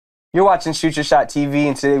You're watching Shoot Your Shot TV,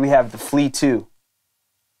 and today we have the Flea 2.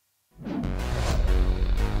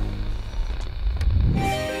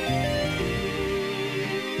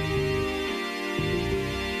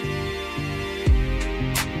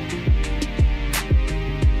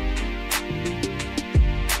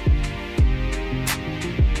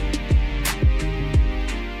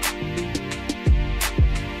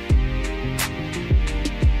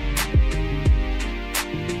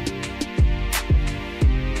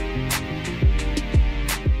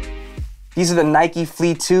 These are the Nike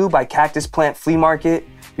Flea 2 by Cactus Plant Flea Market.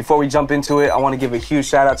 Before we jump into it, I want to give a huge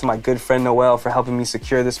shout out to my good friend Noel for helping me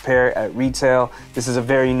secure this pair at retail. This is a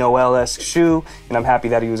very Noel-esque shoe, and I'm happy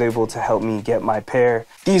that he was able to help me get my pair.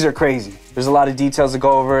 These are crazy. There's a lot of details to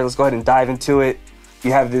go over. Let's go ahead and dive into it.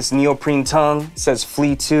 You have this neoprene tongue. It says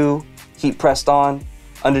Flea 2, heat pressed on.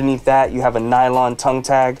 Underneath that, you have a nylon tongue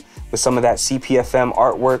tag with some of that Cpfm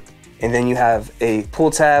artwork. And then you have a pull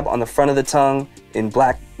tab on the front of the tongue in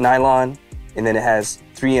black nylon, and then it has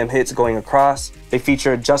 3M hits going across. They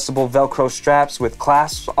feature adjustable Velcro straps with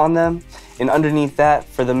clasps on them. And underneath that,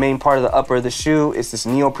 for the main part of the upper of the shoe, is this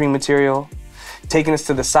neoprene material. Taking us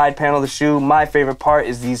to the side panel of the shoe, my favorite part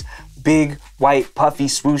is these big, white, puffy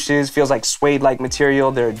swooshes. Feels like suede-like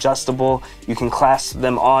material. They're adjustable. You can clasp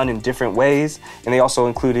them on in different ways. And they also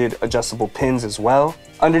included adjustable pins as well.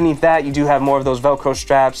 Underneath that, you do have more of those Velcro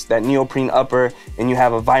straps, that neoprene upper, and you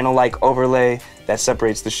have a vinyl-like overlay that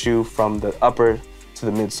separates the shoe from the upper to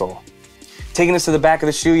the midsole. Taking us to the back of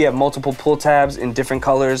the shoe, you have multiple pull tabs in different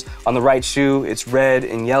colors. On the right shoe, it's red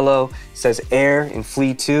and yellow. It says Air in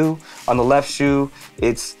Flea 2. On the left shoe,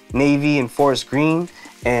 it's navy and forest green.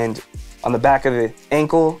 And on the back of the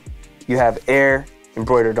ankle, you have Air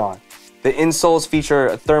embroidered on. The insoles feature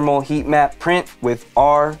a thermal heat map print with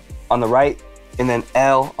R on the right and then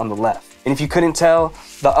L on the left. And if you couldn't tell,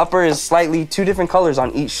 the upper is slightly two different colors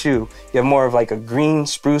on each shoe. You have more of like a green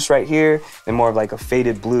spruce right here and more of like a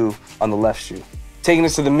faded blue on the left shoe. Taking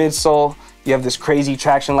us to the midsole, you have this crazy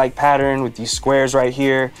traction-like pattern with these squares right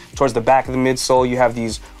here. Towards the back of the midsole, you have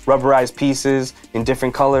these rubberized pieces in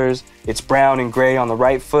different colors. It's brown and gray on the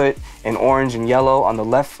right foot and orange and yellow on the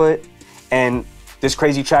left foot. And this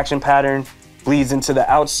crazy traction pattern bleeds into the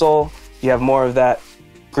outsole. You have more of that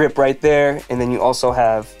grip right there, and then you also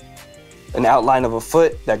have an outline of a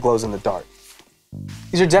foot that glows in the dark.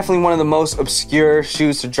 These are definitely one of the most obscure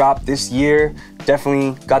shoes to drop this year.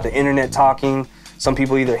 Definitely got the internet talking. Some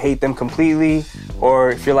people either hate them completely,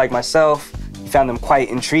 or if you're like myself, you found them quite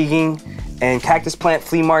intriguing. And Cactus Plant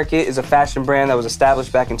Flea Market is a fashion brand that was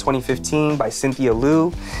established back in 2015 by Cynthia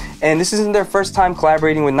Liu. And this isn't their first time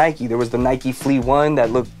collaborating with Nike. There was the Nike Flea 1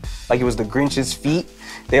 that looked like it was the Grinch's feet.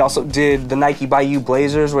 They also did the Nike Bayou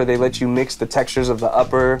Blazers, where they let you mix the textures of the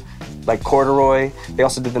upper, like corduroy. They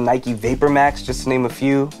also did the Nike Vapor Max, just to name a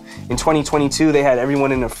few. In 2022, they had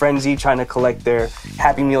everyone in a frenzy trying to collect their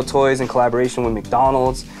Happy Meal toys in collaboration with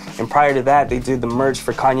McDonald's. And prior to that, they did the merch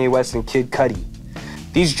for Kanye West and Kid Cudi.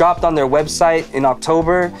 These dropped on their website in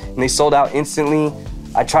October, and they sold out instantly.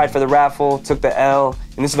 I tried for the raffle, took the L,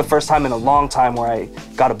 and this is the first time in a long time where I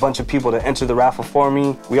got a bunch of people to enter the raffle for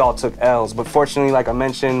me. We all took L's, but fortunately, like I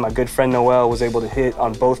mentioned, my good friend Noel was able to hit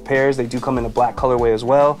on both pairs. They do come in a black colorway as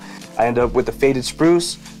well. I ended up with the faded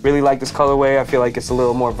spruce. Really like this colorway. I feel like it's a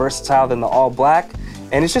little more versatile than the all black,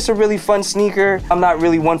 and it's just a really fun sneaker. I'm not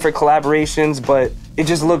really one for collaborations, but it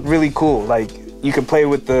just looked really cool. Like, you could play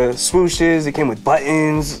with the swooshes. It came with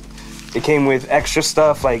buttons. It came with extra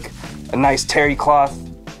stuff like a nice terry cloth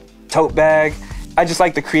tote bag. I just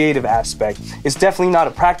like the creative aspect. It's definitely not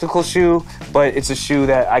a practical shoe, but it's a shoe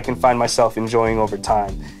that I can find myself enjoying over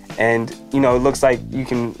time. And, you know, it looks like you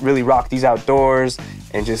can really rock these outdoors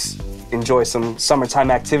and just enjoy some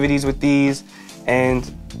summertime activities with these.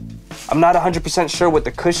 And I'm not 100% sure what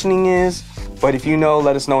the cushioning is, but if you know,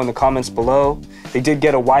 let us know in the comments below. They did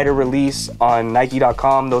get a wider release on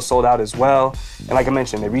Nike.com. Those sold out as well. And like I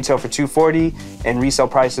mentioned, they retail for $240, and resale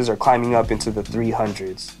prices are climbing up into the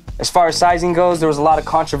 300s. As far as sizing goes, there was a lot of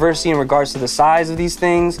controversy in regards to the size of these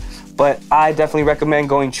things, but I definitely recommend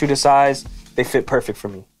going true to size. They fit perfect for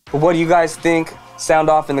me. But what do you guys think? Sound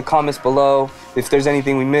off in the comments below. If there's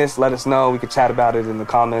anything we missed, let us know. We could chat about it in the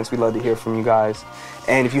comments. We'd love to hear from you guys.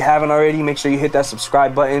 And if you haven't already, make sure you hit that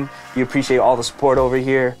subscribe button. We appreciate all the support over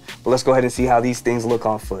here. But let's go ahead and see how these things look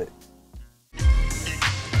on foot.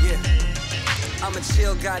 Yeah. I'm a I'ma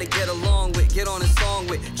chill, gotta get along with, get on a song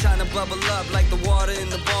with, tryna bubble up like the water in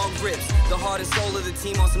the bong grips. The heart and soul of the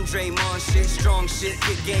team on some Draymond shit, strong shit,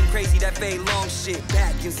 kick game crazy, that fade long shit.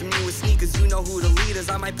 Back in some newer sneakers, you know who the leaders.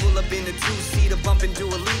 I might pull up in the two-seater, bump and do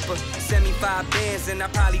a leaper. Send me 5 bands and I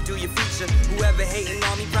probably do your feature. Whoever hating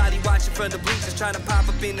on me probably watching from the bleachers, tryna pop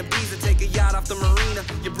up in the breeze or take a yacht off the marina.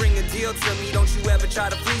 You bring a deal to me, don't you ever try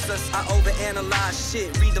to fleece us. I overanalyze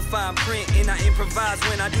shit, read the fine print, and I improvise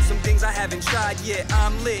when I do some things I haven't tried yet.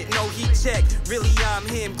 I'm lit, no heat check, really I'm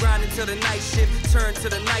him. Grinding till the night shift, turn to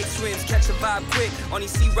the night swims. Catch a vibe quick on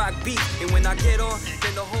these C-Rock beats, and when I get on,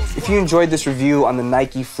 then the whole squad. If you enjoyed this review on the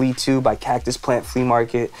Nike Flea 2 by Cactus Plant Flea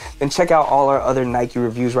Market, then check out all our other Nike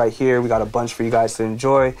reviews right here. We got a bunch for you guys to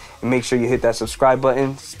enjoy, and make sure you hit that subscribe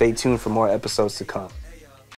button. Stay tuned for more episodes to come.